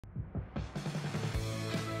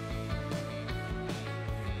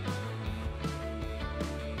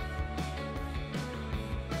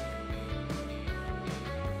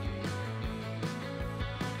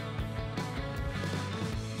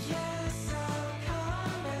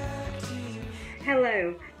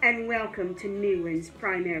Hello and welcome to Newlands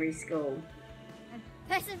Primary School.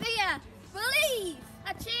 Persevere, believe,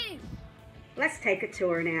 achieve. Let's take a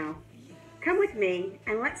tour now. Come with me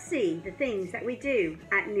and let's see the things that we do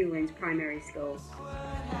at Newlands Primary School.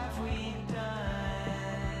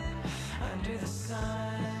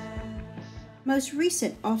 Most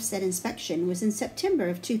recent Ofsted inspection was in September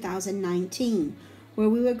of 2019, where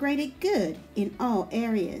we were graded good in all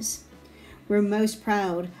areas. We're most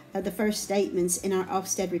proud of the first statements in our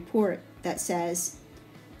Ofsted report that says,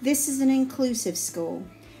 "This is an inclusive school.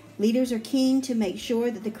 Leaders are keen to make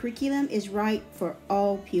sure that the curriculum is right for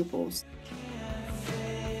all pupils."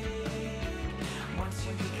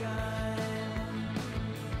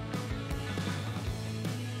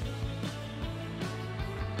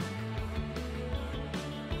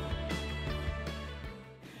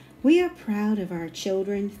 We are proud of our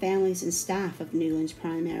children, families, and staff of Newlands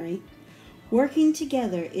Primary. Working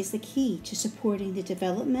together is the key to supporting the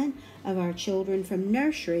development of our children from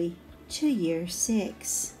nursery to year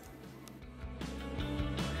 6.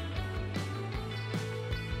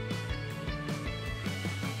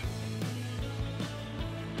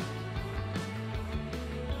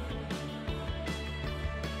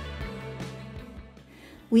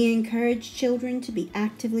 We encourage children to be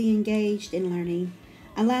actively engaged in learning,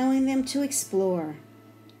 allowing them to explore,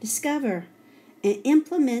 discover, and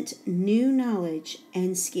implement new knowledge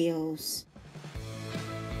and skills.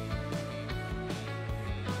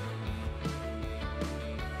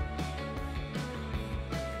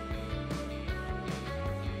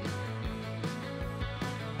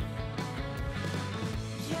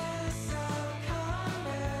 Yes, I'll come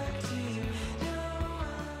back to you.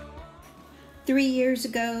 3 years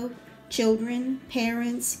ago, children,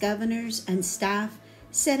 parents, governors, and staff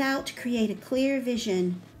set out to create a clear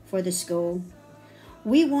vision for the school.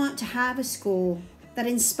 We want to have a school that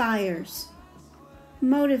inspires,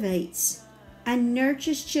 motivates, and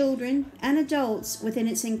nurtures children and adults within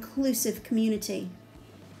its inclusive community.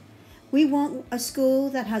 We want a school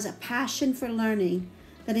that has a passion for learning,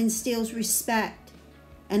 that instills respect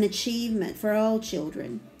and achievement for all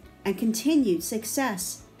children, and continued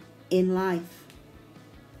success in life.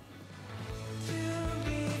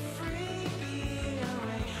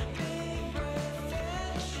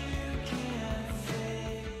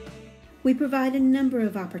 We provide a number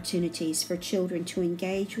of opportunities for children to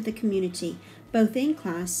engage with the community, both in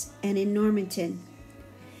class and in Normanton.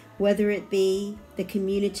 Whether it be the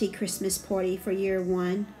community Christmas party for year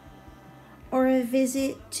 1, or a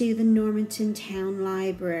visit to the Normanton Town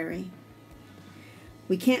Library.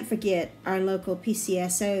 We can't forget our local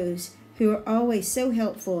PCSOs, who are always so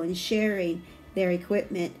helpful in sharing their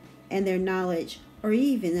equipment and their knowledge, or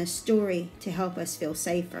even a story to help us feel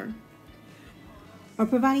safer. Or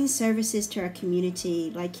providing services to our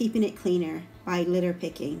community, like keeping it cleaner by litter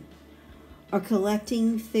picking, or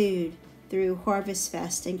collecting food through Harvest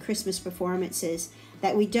Fest and Christmas performances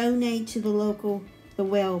that we donate to the local The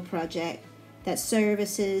Well Project that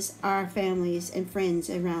services our families and friends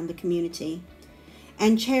around the community,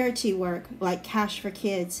 and charity work like Cash for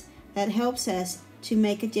Kids that helps us to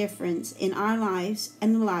make a difference in our lives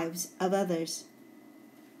and the lives of others.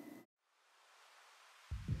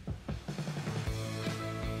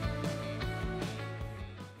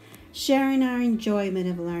 Sharing our enjoyment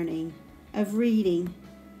of learning, of reading,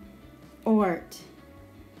 art,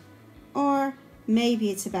 or maybe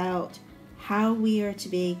it's about how we are to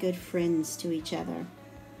be good friends to each other.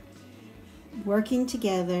 Working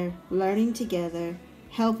together, learning together,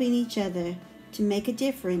 helping each other to make a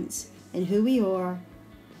difference in who we are,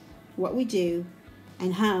 what we do,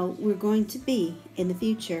 and how we're going to be in the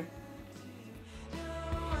future.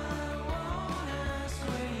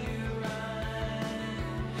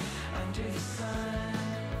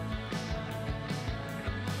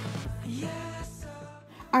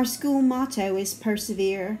 Our school motto is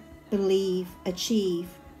persevere, believe, achieve.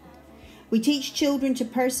 We teach children to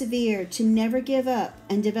persevere, to never give up,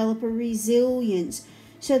 and develop a resilience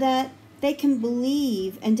so that they can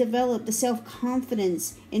believe and develop the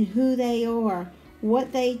self-confidence in who they are,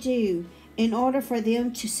 what they do, in order for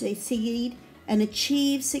them to succeed and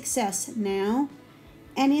achieve success now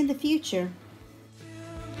and in the future.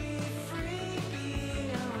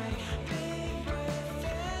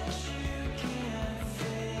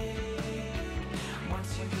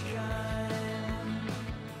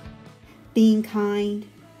 Being kind,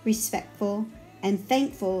 respectful, and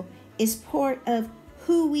thankful is part of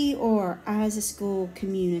who we are as a school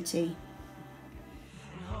community.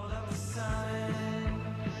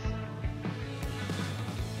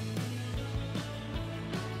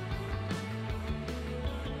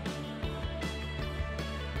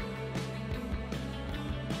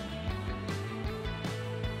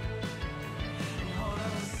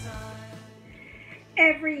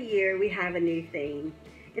 Every year we have a new theme.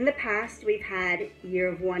 In the past we've had Year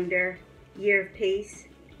of Wonder, Year of Peace,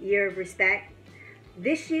 Year of Respect.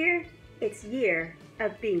 This year it's Year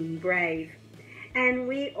of Being Brave. And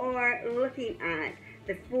we are looking at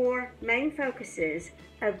the 4 main focuses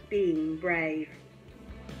of being brave.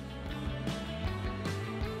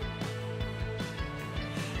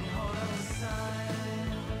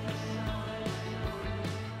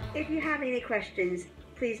 If you have any questions,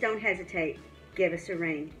 please don't hesitate. Give us a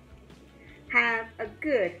ring. Have a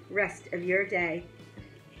good rest of your day.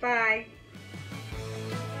 Bye.